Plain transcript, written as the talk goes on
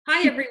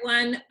Hi,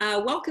 everyone.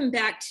 Welcome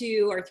back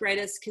to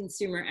Arthritis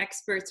Consumer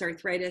Experts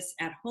Arthritis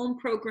at Home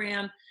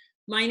program.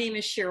 My name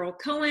is Cheryl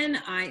Cohen.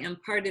 I am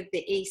part of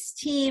the ACE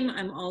team.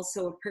 I'm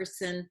also a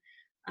person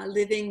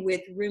living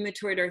with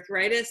rheumatoid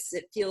arthritis.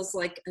 It feels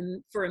like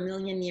for a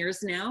million years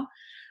now.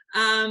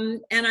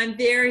 And I'm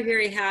very,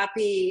 very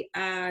happy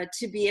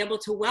to be able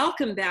to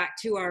welcome back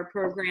to our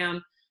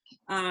program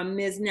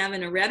Ms.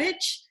 Nevena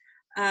Rebic.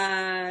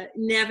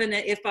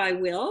 Nevena, if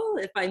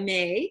I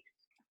may,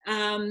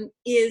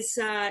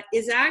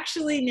 is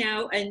actually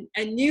now a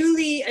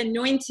newly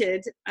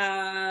anointed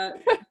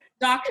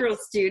doctoral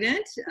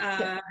student.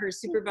 Her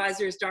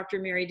supervisor is Dr.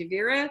 Mary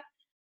DeVera,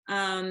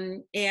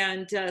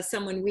 and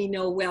someone we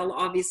know well,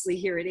 obviously,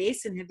 here at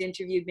ACE and have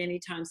interviewed many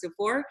times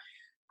before.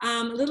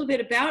 A little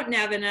bit about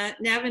Nevena.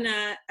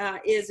 Nevena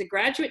is a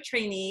graduate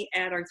trainee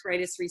at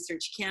Arthritis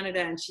Research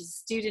Canada, and she's a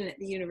student at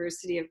the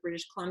University of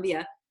British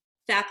Columbia,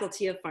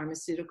 Faculty of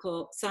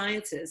Pharmaceutical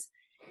Sciences.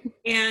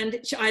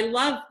 And I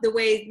love the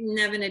way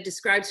Nevena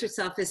describes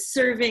herself as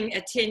serving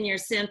a 10-year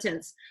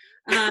sentence,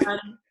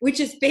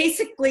 which is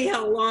basically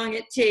how long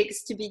it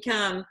takes to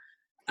become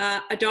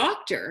a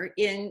doctor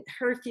in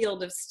her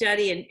field of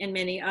study and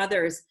many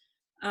others.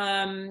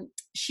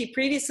 She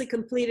previously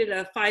completed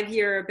a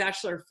 5-year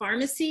Bachelor of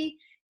Pharmacy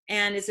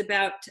and is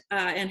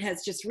and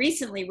has just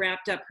recently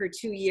wrapped up her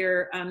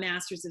 2-year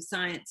Master's of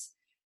Science.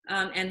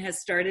 And has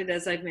started,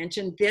 as I've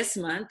mentioned, this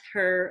month,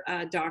 her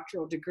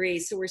doctoral degree.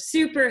 So we're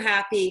super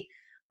happy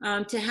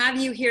to have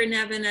you here,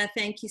 Nevena.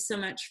 Thank you so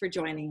much for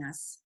joining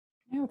us.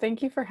 Oh,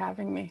 thank you for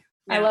having me.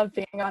 Yeah. I love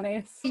being on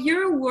ACE.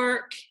 Your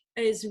work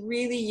is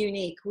really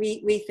unique,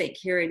 we think,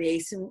 here at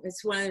ACE. And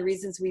it's one of the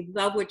reasons we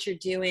love what you're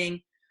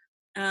doing.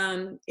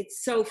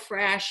 It's so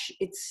fresh.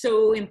 It's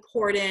so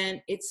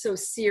important. It's so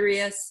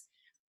serious.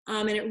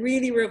 And it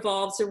really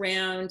revolves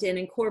around and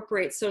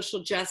incorporates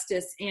social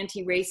justice,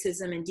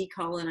 anti-racism, and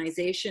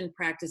decolonization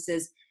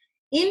practices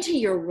into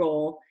your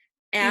role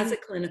as a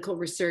clinical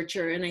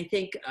researcher. And I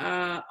think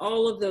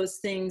all of those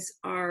things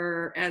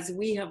are, as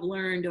we have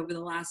learned over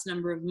the last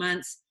number of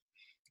months,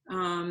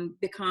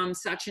 become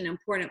such an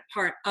important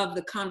part of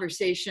the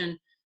conversation,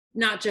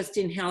 not just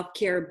in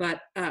healthcare, but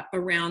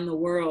around the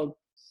world.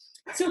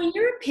 So in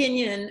your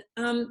opinion,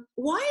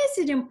 why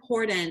is it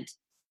important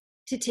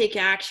to take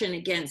action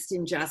against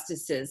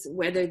injustices,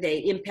 whether they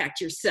impact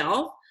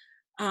yourself,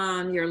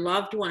 your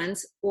loved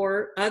ones,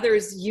 or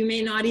others you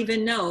may not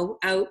even know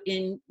out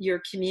in your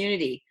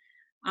community?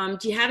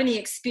 Do you have any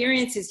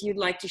experiences you'd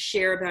like to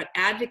share about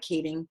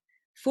advocating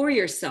for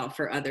yourself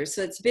or others?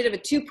 So it's a bit of a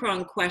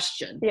two-pronged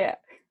question. Yeah,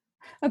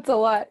 that's a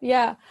lot.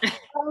 Yeah.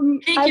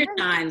 Take your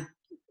time.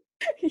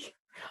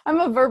 I'm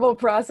a verbal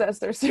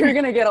processor, so you're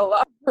going to get a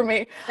lot from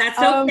me.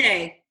 That's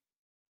okay.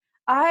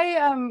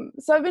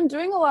 So I've been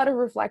doing a lot of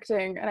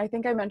reflecting, and I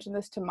think I mentioned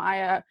this to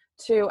Maya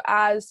too,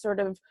 as sort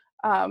of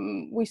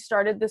we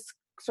started this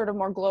sort of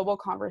more global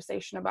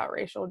conversation about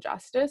racial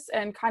justice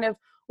and kind of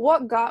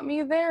what got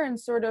me there and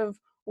sort of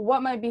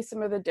what might be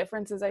some of the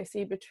differences I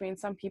see between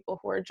some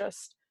people who are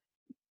just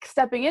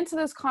stepping into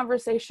this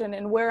conversation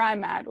and where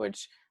I'm at,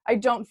 which I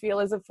don't feel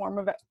is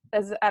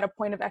as at a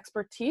point of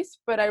expertise,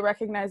 but I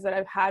recognize that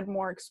I've had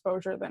more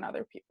exposure than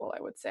other people,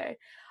 I would say.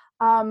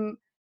 And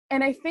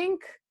I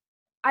think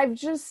I've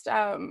just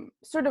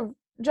sort of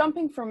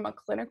jumping from a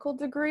clinical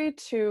degree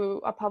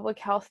to a public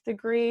health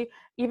degree,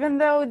 even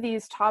though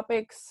these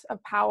topics of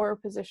power,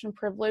 position,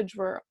 privilege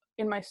were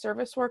in my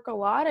service work a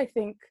lot, I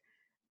think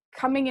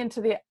coming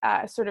into the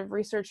sort of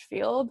research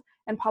field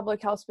and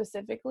public health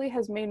specifically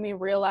has made me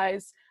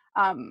realize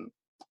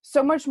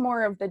so much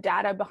more of the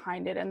data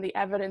behind it and the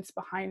evidence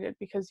behind it,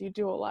 because you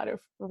do a lot of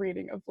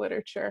reading of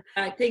literature.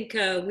 I think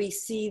we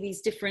see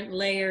these different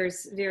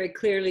layers very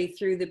clearly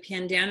through the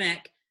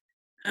pandemic.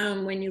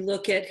 When you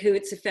look at who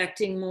it's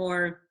affecting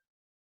more,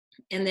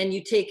 and then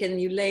you take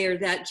and you layer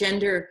that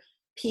gender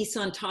piece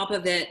on top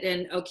of it,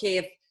 and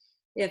okay,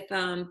 if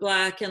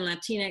Black and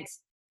Latinx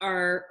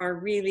are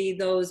really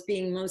those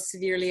being most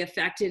severely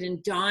affected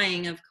and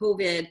dying of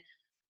COVID,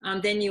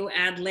 then you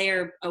add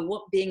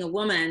being a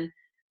woman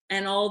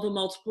and all the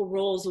multiple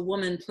roles a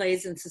woman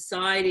plays in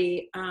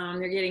society,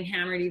 they're getting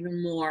hammered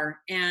even more.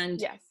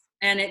 And yes.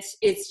 And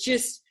it's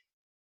just,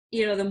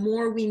 the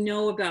more we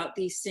know about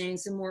these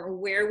things, the more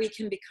aware we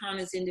can become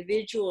as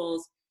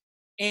individuals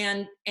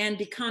and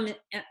become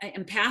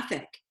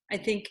empathic. I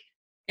think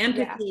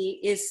empathy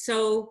is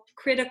so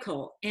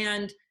critical.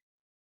 And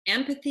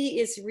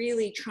empathy is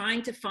really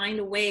trying to find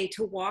a way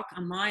to walk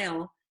a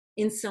mile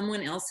in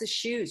someone else's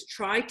shoes.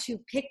 Try to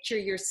picture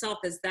yourself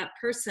as that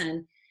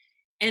person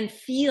and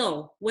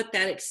feel what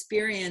that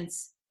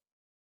experience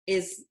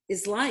is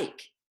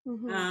like.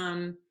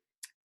 So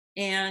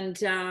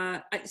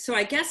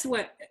I guess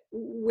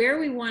where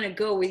we want to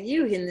go with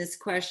you in this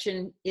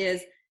question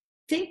is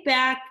think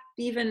back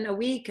even a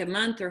week, a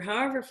month, or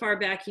however far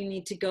back you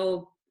need to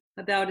go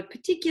about a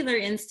particular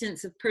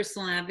instance of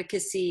personal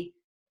advocacy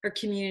or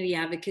community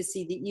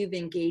advocacy that you've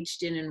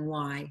engaged in and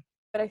why.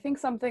 But I think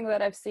something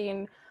that I've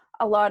seen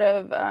a lot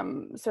of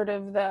sort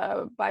of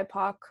the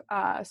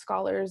BIPOC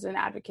scholars and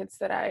advocates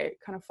that I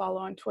kind of follow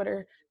on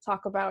Twitter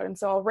talk about. And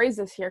so I'll raise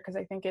this here because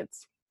I think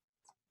it's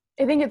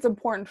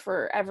important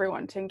for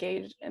everyone to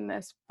engage in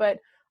this, but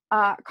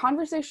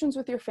conversations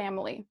with your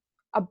family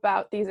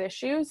about these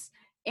issues,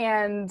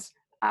 and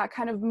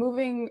kind of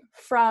moving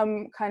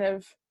from kind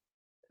of,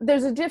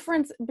 there's a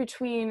difference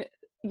between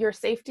your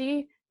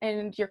safety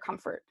and your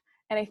comfort.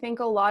 And I think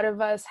a lot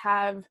of us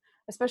have,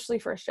 especially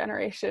first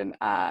generation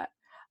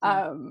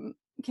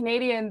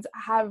Canadians,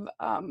 have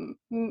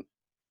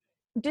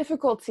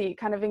difficulty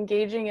kind of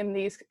engaging in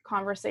these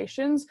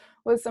conversations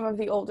with some of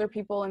the older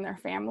people in their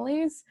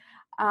families,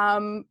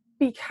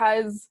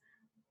 because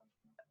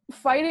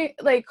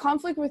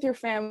conflict with your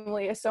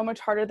family is so much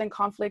harder than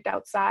conflict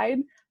outside,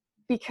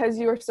 because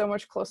you are so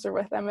much closer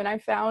with them. And I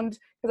found,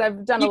 because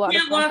I've done a lot of— You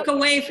can't walk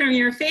away from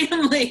your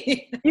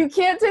family. You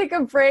can't take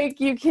a break.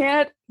 You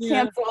can't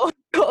cancel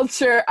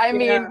culture. I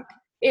mean,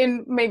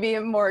 in maybe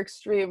in more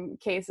extreme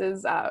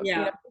cases, you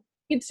know,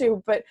 need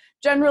to, but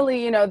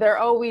generally, you know, they're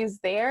always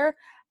there.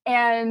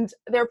 And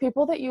there are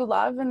people that you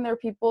love, and there are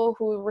people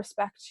whose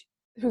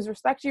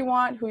respect you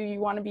want, who you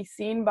want to be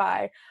seen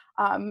by.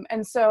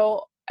 And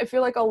so I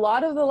feel like a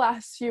lot of the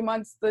last few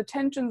months, the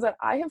tensions that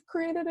I have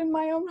created in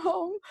my own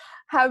home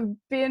have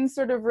been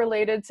sort of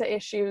related to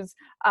issues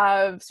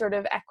of sort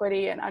of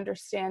equity and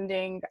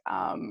understanding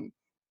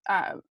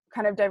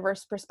kind of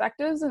diverse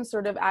perspectives and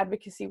sort of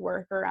advocacy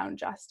work around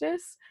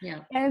justice.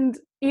 And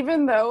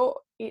even though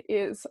it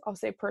is, I'll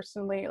say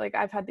personally, like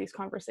I've had these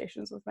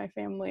conversations with my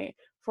family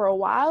for a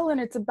while, and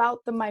it's about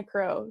the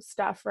micro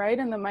stuff, right?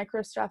 And the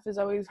micro stuff is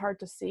always hard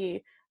to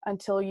see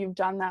until you've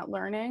done that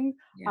learning.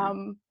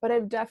 But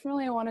I've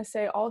definitely, I want to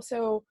say,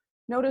 also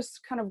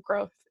noticed kind of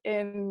growth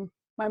in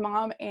my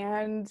mom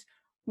and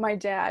my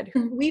dad.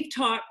 We've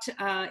talked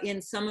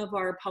in some of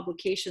our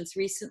publications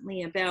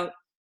recently about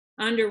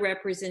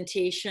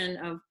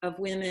underrepresentation of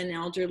women,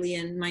 elderly,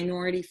 and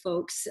minority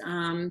folks,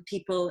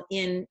 people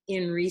in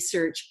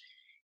research.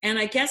 And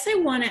I guess I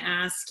want to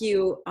ask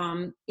you,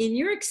 in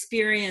your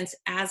experience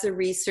as a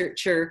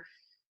researcher,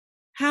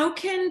 how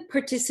can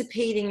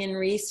participating in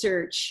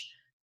research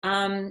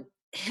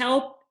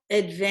help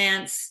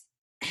advance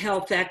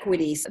health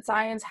equities?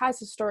 Science has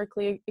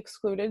historically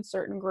excluded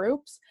certain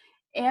groups,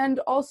 and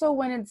also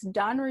when it's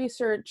done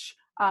research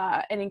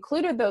and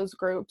included those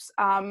groups,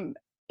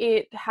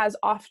 it has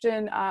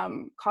often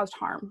caused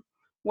harm,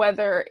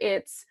 whether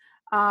it's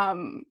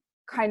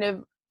kind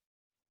of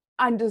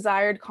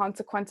undesired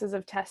consequences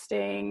of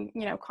testing,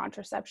 you know,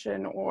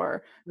 contraception,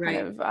 or kind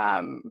of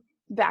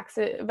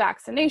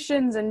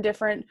vaccinations and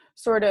different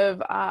sort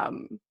of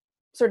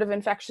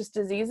infectious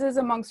diseases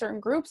among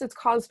certain groups. It's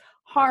caused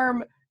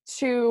harm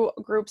to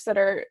groups that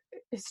are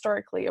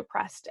historically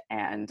oppressed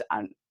and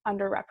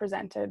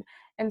underrepresented.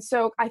 And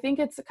so I think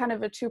it's kind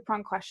of a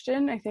two-pronged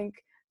question. I think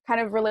kind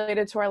of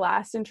related to our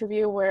last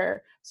interview,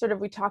 where sort of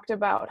we talked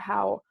about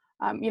how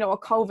you know, a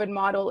COVID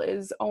model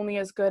is only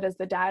as good as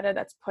the data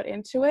that's put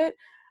into it.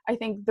 I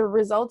think the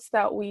results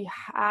that we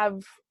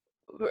have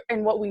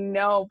and what we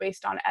know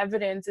based on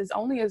evidence is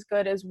only as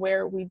good as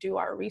where we do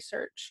our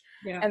research.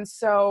 And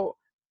so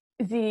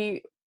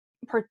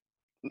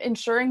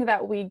ensuring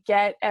that we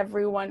get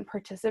everyone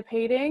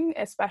participating,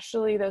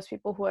 especially those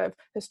people who have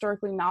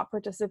historically not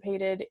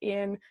participated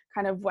in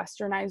kind of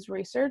westernized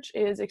research,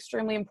 is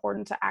extremely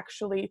important to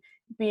actually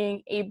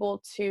being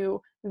able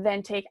to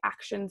then take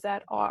actions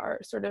that are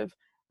sort of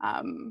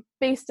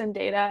based in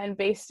data and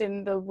based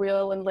in the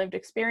real and lived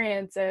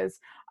experiences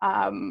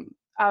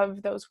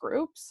of those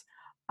groups.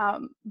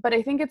 But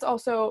I think it's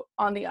also,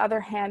 on the other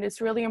hand,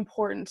 it's really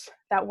important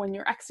that when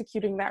you're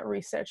executing that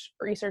research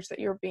that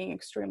you're being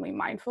extremely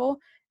mindful,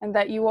 and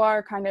that you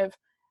are kind of,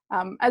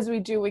 as we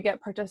do, we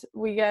get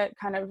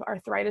kind of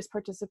arthritis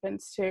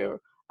participants to,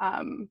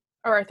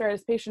 or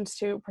arthritis patients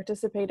to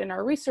participate in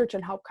our research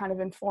and help kind of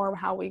inform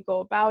how we go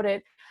about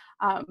it.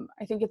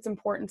 I think it's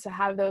important to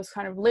have those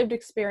kind of lived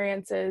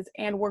experiences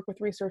and work with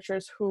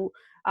researchers who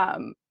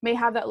may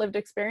have that lived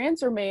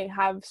experience, or may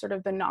have sort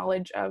of the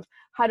knowledge of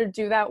how to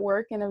do that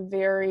work in a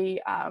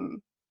very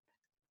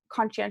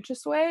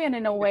conscientious way, and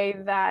in a way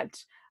that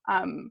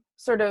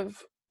sort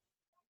of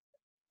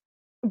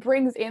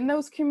brings in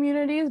those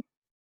communities.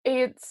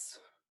 It's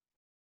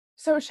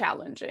so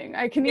challenging.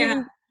 I can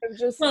even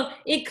just— Well,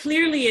 it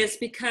clearly is,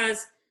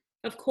 because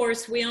of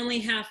course we only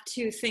have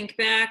to think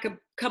back a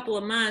couple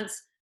of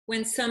months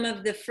when some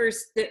of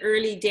the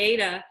early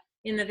data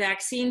in the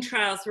vaccine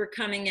trials were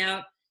coming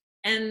out,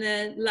 and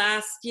the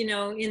last, you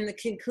know, in the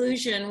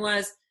conclusion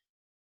was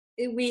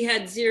we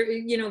had zero,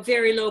 you know,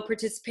 very low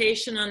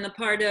participation on the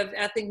part of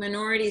ethnic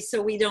minorities,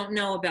 so we don't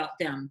know about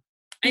them.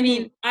 I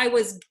mean, I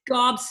was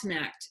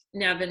gobsmacked,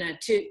 Nevena,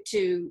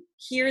 to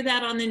hear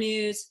that on the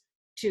news,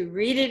 to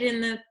read it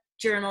in the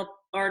journal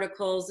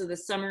articles or the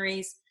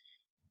summaries.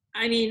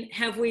 I mean,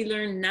 have we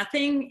learned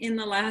nothing in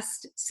the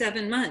last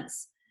 7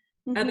 months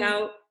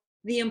about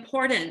the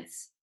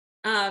importance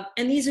of,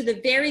 and these are the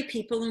very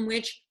people in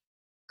which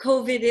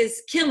COVID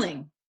is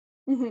killing.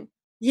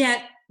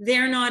 Yet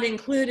they're not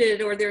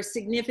included or they're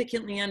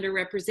significantly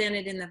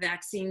underrepresented in the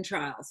vaccine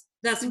trials.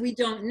 Thus, we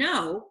don't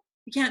know,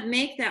 we can't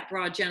make that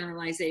broad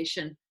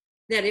generalization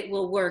that it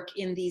will work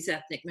in these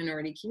ethnic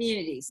minority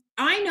communities.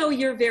 I know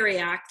you're very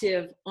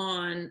active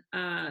on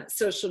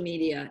social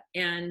media,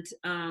 and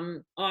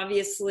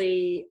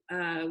obviously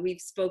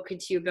we've spoken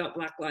to you about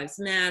Black Lives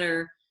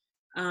Matter,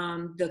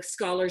 the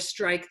scholars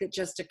strike that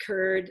just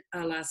occurred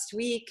last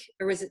week,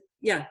 or was it,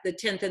 yeah, the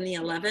 10th and the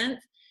 11th.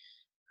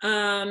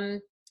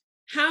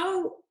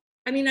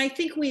 I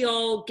think we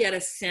all get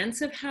a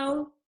sense of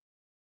how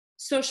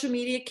social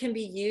media can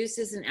be used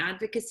as an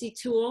advocacy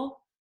tool,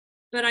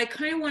 but I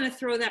kind of want to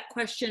throw that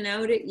question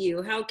out at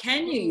you. How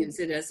can you use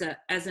it as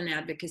an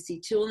advocacy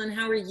tool, and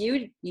how are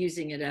you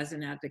using it as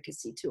an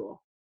advocacy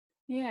tool?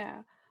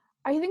 Yeah.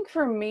 I think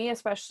for me,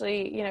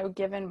 especially,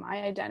 given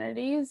my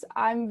identities,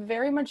 I'm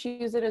very much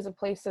use it as a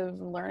place of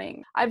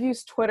learning. I've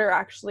used Twitter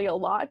actually a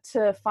lot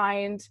to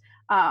find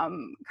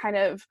kind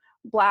of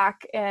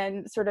Black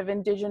and sort of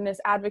Indigenous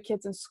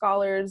advocates and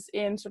scholars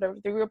in sort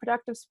of the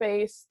reproductive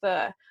space,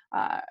 the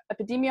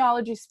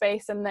epidemiology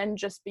space, and then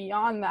just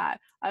beyond that,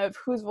 of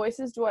whose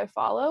voices do I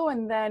follow.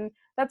 And then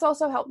that's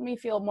also helped me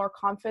feel more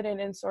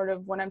confident in sort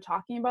of when I'm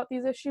talking about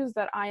these issues,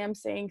 that I am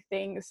saying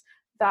things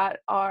that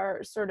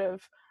are sort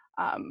of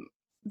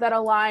that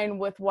align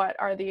with what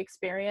are the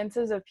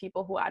experiences of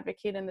people who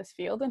advocate in this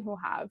field and who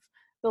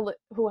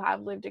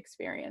have lived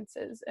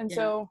experiences. And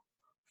so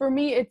for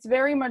me, it's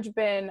very much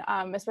been,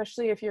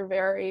 especially if you're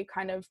very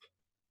kind of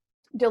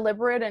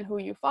deliberate in who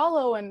you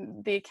follow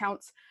and the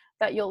accounts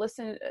that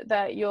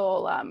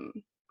you'll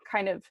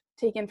kind of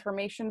take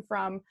information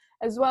from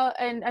as well.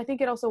 And I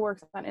think it also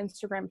works on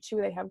Instagram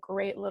too. They have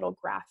great little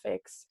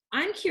graphics.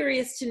 I'm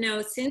curious to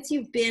know, since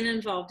you've been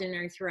involved in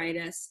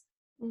arthritis,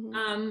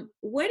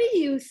 what do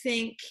you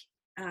think,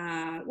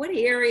 what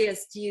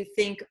areas do you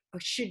think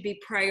should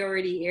be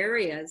priority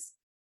areas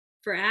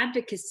for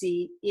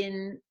advocacy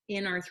in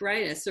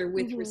arthritis, or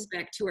with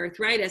respect to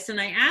arthritis? And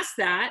I ask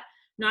that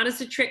not as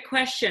a trick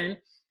question,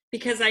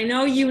 because I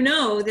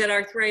know that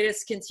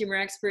Arthritis Consumer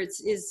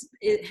Experts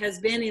has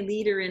been a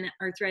leader in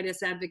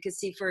arthritis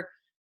advocacy for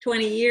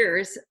 20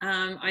 years.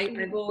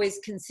 I've always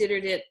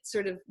considered it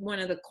sort of one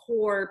of the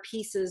core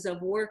pieces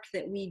of work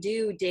that we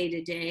do day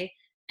to day,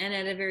 and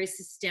at a very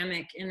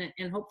systemic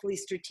and hopefully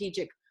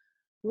strategic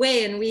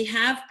way. And we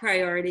have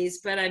priorities,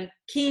 but I'm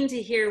keen to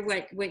hear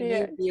what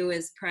you view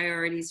as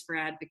priorities for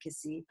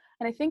advocacy.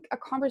 And I think a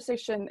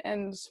conversation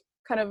and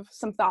kind of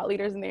some thought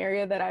leaders in the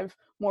area that I've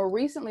more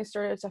recently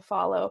started to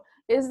follow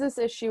is this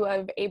issue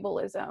of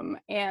ableism,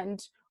 and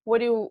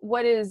what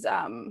is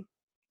our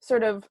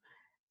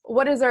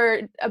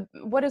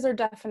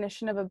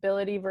definition of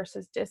ability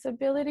versus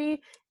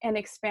disability, and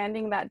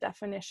expanding that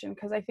definition.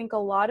 Because I think a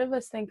lot of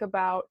us think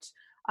about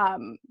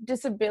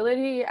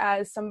disability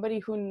as somebody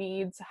who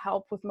needs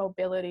help with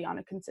mobility on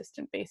a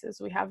consistent basis.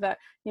 We have that,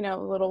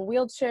 little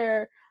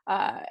wheelchair,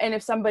 and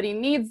if somebody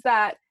needs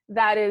that,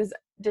 that is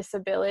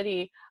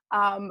disability.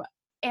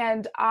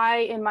 And I,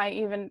 in my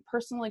even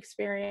personal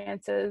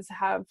experiences,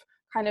 have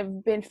kind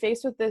of been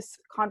faced with this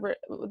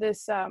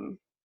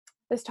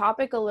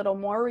topic a little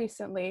more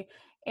recently,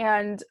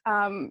 and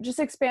just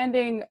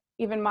expanding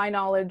even my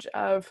knowledge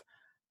of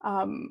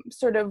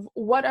sort of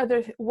what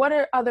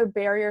are other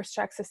barriers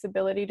to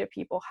accessibility do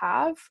people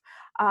have,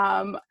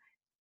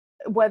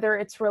 whether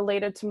it's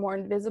related to more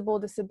invisible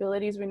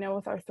disabilities. We know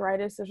with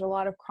arthritis, there's a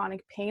lot of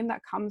chronic pain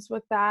that comes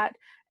with that,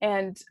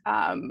 and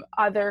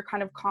other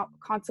kind of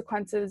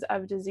consequences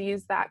of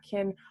disease that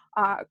can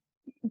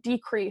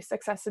decrease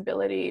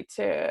accessibility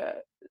to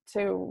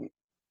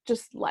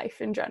just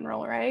life in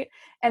general, right?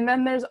 And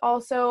then there's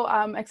also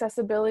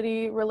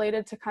accessibility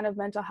related to kind of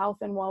mental health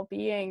and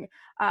well-being,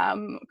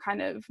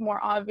 kind of more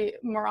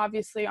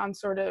obviously on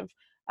sort of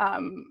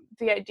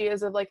the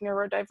ideas of like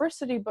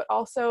neurodiversity, but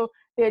also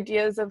the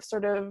ideas of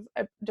sort of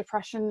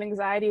depression and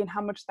anxiety, and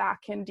how much that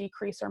can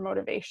decrease our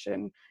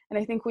motivation. And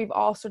I think we've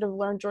all sort of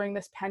learned during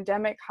this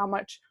pandemic how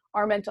much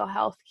our mental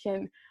health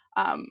can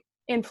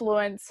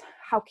influence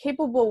how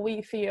capable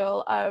we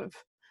feel of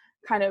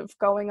kind of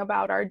going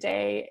about our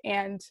day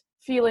and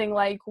feeling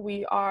like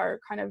we are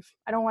kind of,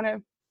 I don't want to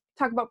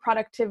talk about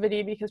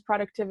productivity, because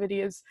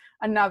productivity is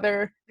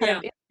another kind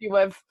of issue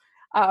of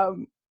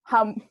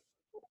how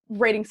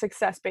rating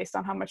success based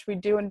on how much we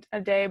do in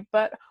a day,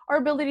 but our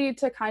ability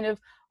to kind of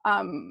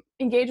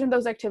engage in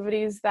those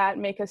activities that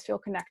make us feel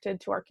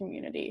connected to our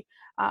community,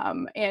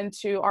 and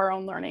to our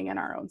own learning and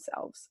our own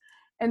selves.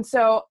 And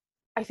so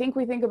I think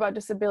we think about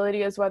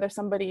disability as whether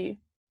somebody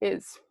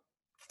is,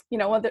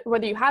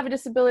 whether you have a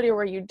disability or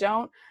where you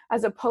don't,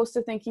 as opposed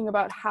to thinking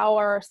about how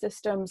are our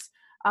systems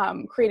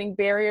creating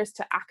barriers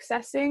to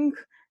accessing,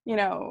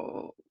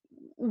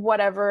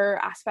 whatever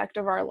aspect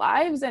of our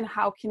lives, and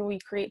how can we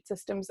create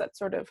systems that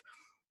sort of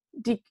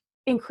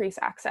increase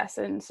access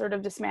and sort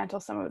of dismantle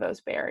some of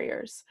those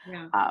barriers.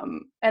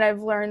 And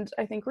I've learned,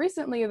 I think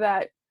recently,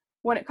 that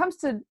when it comes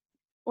to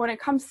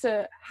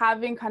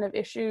having kind of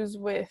issues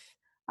with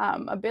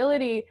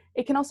ability,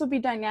 it can also be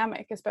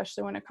dynamic,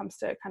 especially when it comes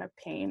to kind of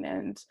pain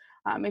and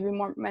maybe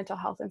more mental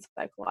health and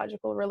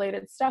psychological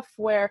related stuff,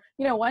 where,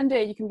 you know, one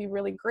day you can be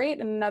really great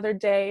and another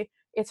day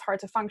it's hard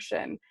to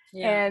function.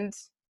 Yeah. And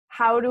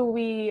how do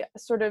we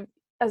sort of,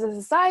 as a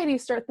society,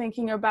 start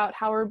thinking about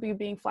how are we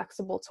being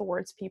flexible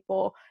towards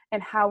people,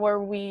 and how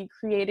are we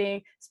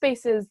creating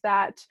spaces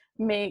that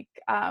make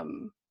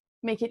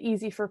it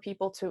easy for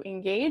people to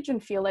engage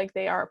and feel like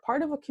they are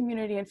part of a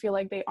community and feel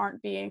like they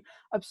aren't being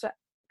upset,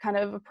 kind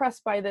of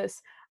oppressed by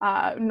this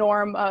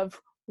norm of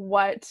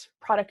what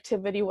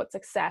productivity, what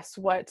success,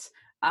 what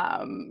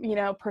you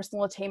know,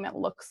 personal attainment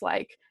looks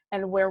like,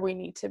 and where we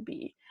need to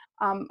be.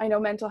 I know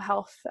mental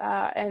health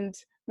and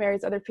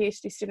Mary's other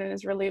PhD student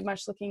is really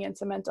much looking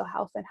into mental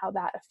health and how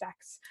that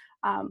affects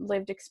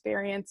lived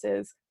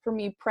experiences. For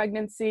me,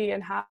 pregnancy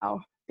and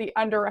how the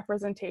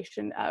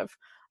underrepresentation of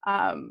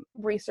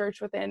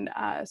research within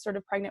sort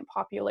of pregnant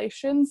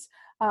populations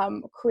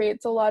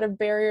creates a lot of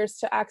barriers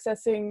to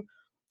accessing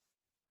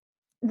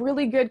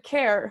really good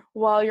care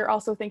while you're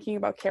also thinking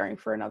about caring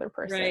for another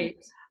person. Right.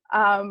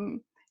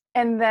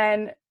 And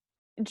then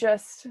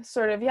just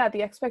sort of, yeah,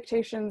 the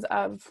expectations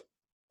of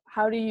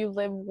how do you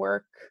live,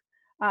 work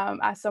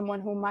as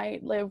someone who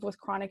might live with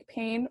chronic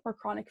pain or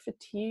chronic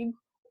fatigue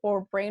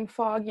or brain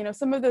fog, you know,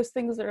 some of those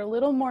things that are a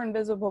little more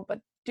invisible but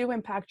do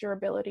impact your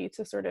ability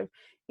to sort of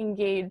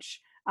engage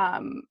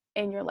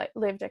in your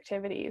lived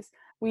activities.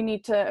 We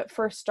need to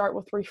first start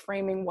with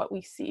reframing what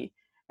we see.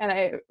 And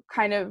I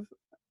kind of,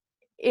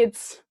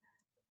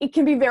 it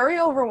can be very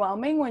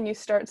overwhelming when you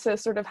start to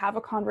sort of have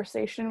a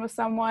conversation with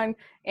someone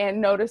and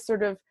notice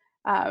sort of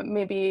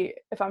maybe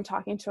if I'm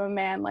talking to a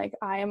man, like,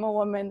 I am a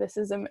woman, this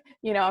is a,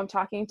 you know, I'm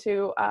talking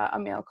to a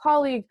male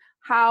colleague,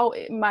 how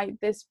might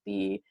this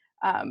be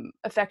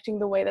affecting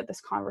the way that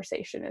this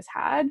conversation is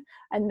had,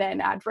 and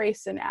then add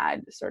race and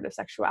add sort of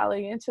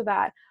sexuality into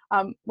that.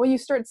 When you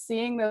start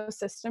seeing those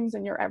systems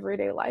in your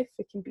everyday life,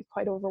 it can be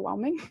quite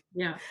overwhelming.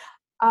 Yeah.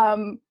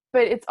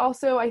 But it's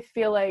also, I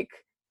feel like,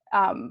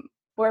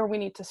 where we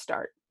need to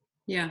start.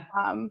 Yeah.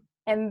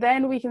 And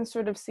then we can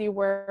sort of see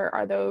where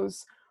are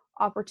those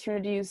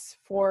opportunities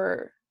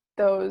for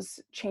those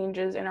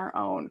changes in our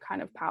own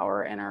kind of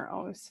power in our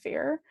own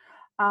sphere.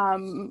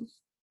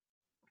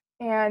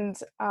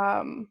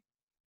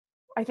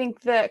 I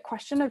think the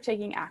question of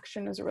taking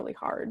action is really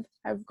hard.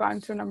 I've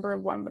gone to a number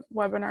of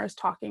webinars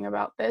talking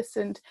about this,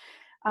 and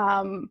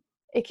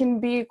it can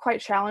be quite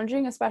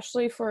challenging,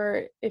 especially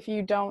for if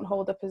you don't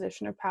hold a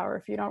position of power,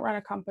 if you don't run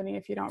a company,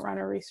 if you don't run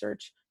a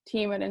research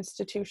team, an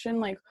institution,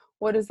 like,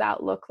 what does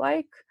that look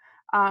like?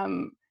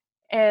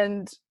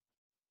 And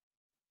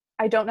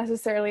I don't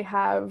necessarily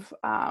have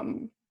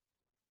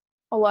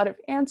a lot of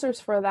answers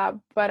for that,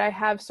 but I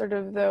have sort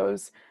of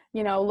those,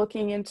 you know,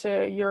 looking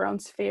into your own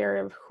sphere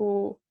of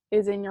who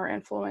is in your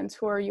influence,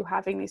 who are you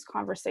having these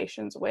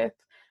conversations with.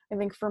 I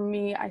think for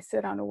me, I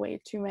sit on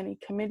way too many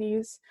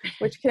committees,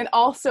 which can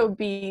also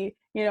be,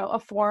 you know, a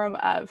form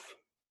of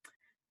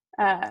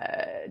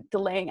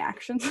delaying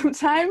action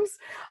sometimes.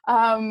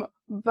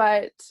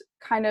 But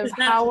kind of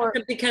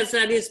because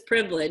that is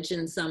privilege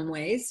in some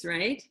ways,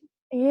 right?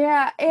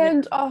 Yeah,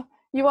 and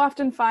you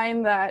often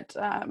find that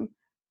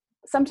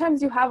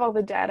sometimes you have all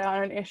the data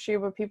on an issue,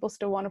 but people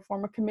still want to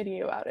form a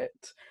committee about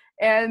it.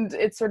 And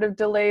it sort of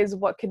delays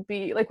what could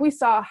be, like, we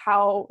saw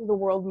how the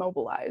world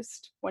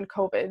mobilized when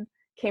COVID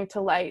came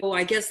to light. Oh,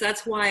 I guess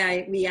that's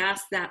why we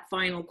asked that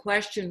final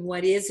question,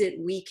 what is it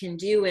we can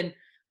do? And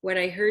what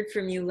I heard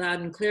from you loud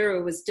and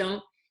clear was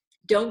don't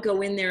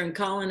go in there and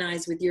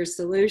colonize with your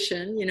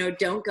solution. You know,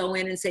 don't go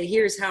in and say,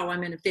 here's how I'm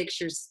going to fix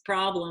your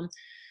problem,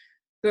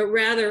 but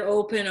rather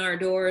open our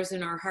doors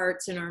and our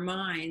hearts and our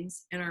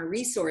minds and our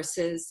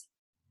resources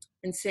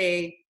and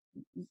say,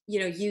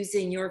 you know,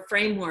 using your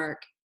framework,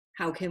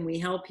 how can we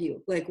help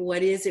you? Like,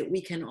 what is it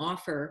we can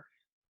offer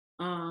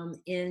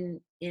in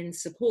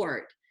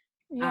support?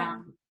 Yeah.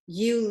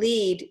 You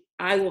lead,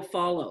 I will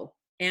follow.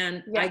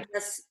 And yeah. I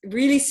guess,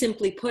 really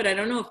simply put, I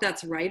don't know if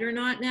that's right or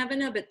not,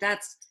 Nevena, but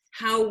that's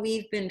how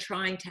we've been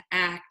trying to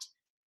act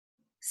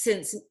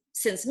since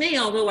May,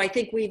 although I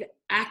think we've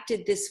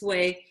acted this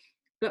way,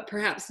 but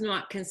perhaps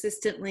not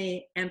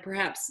consistently and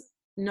perhaps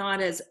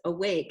not as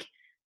awake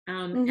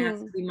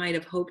as we might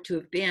have hoped to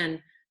have been.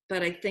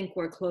 But I think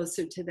we're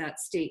closer to that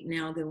state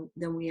now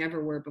than we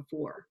ever were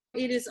before.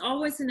 It is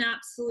always an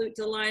absolute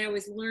delight. I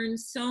always learn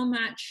so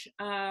much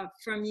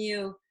from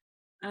you,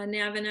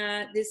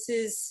 Nevena.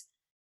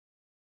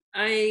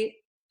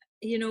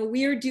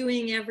 We're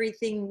doing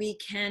everything we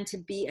can to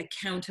be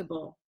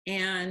accountable.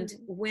 And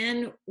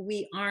when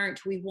we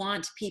aren't, we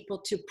want people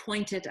to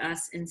point at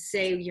us and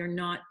say, you're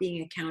not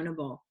being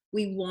accountable.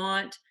 We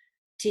want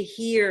to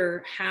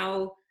hear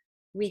how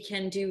we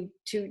can do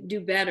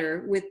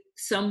better with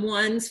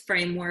someone's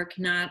framework,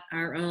 not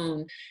our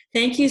own.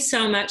 Thank you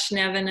so much,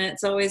 Nevena.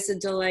 It's always a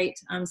delight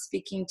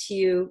speaking to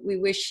you. We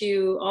wish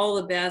you all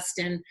the best,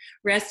 and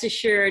rest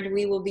assured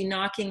we will be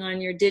knocking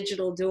on your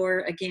digital door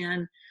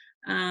again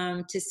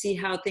to see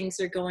how things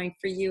are going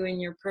for you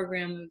in your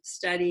program of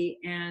study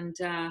and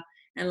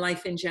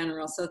life in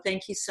general. So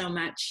thank you so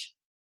much.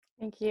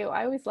 Thank you.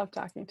 I always love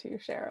talking to you,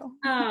 Cheryl.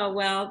 Oh,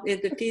 well,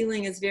 the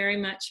feeling is very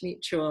much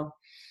mutual.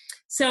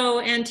 So,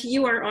 and to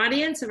you, our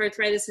audience of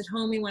Arthritis at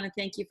Home, we want to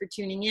thank you for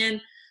tuning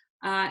in.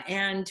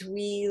 And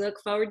we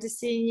look forward to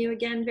seeing you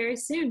again very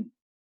soon.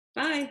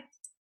 Bye.